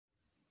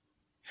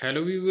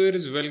Hello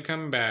viewers,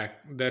 welcome back.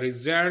 The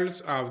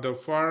results of the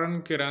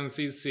foreign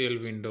currency sale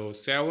window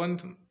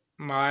 7th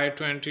May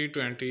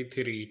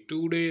 2023,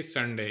 today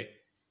Sunday.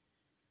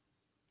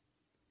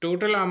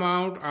 Total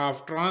amount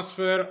of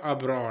transfer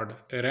abroad,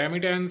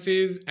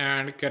 remittances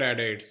and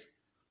credits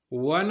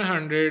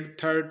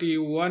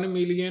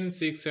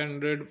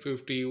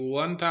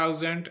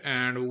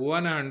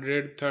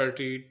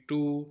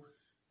 131,651,132.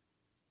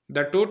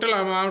 The total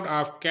amount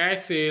of cash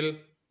sale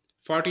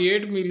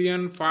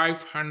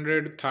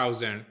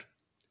 48,500,000.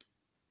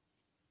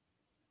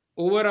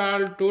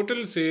 Overall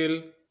total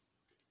sale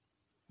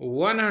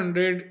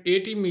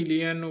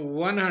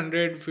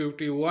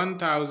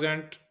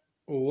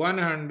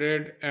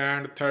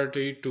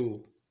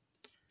 180,151,132.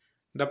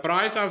 The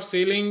price of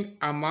selling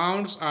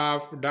amounts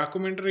of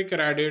documentary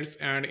credits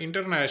and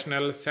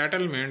international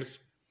settlements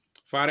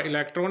for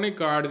electronic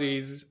cards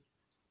is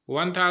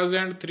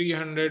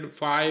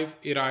 1,305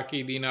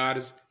 Iraqi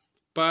dinars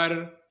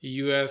per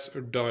US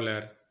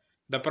dollar.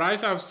 The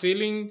price of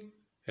selling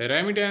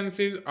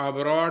remittances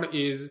abroad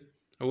is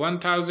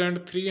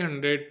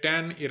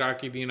 1,310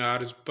 Iraqi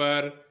dinars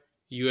per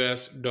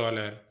US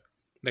dollar.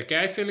 The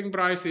cash selling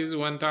price is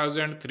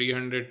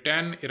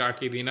 1,310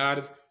 Iraqi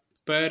dinars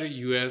per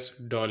US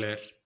dollar.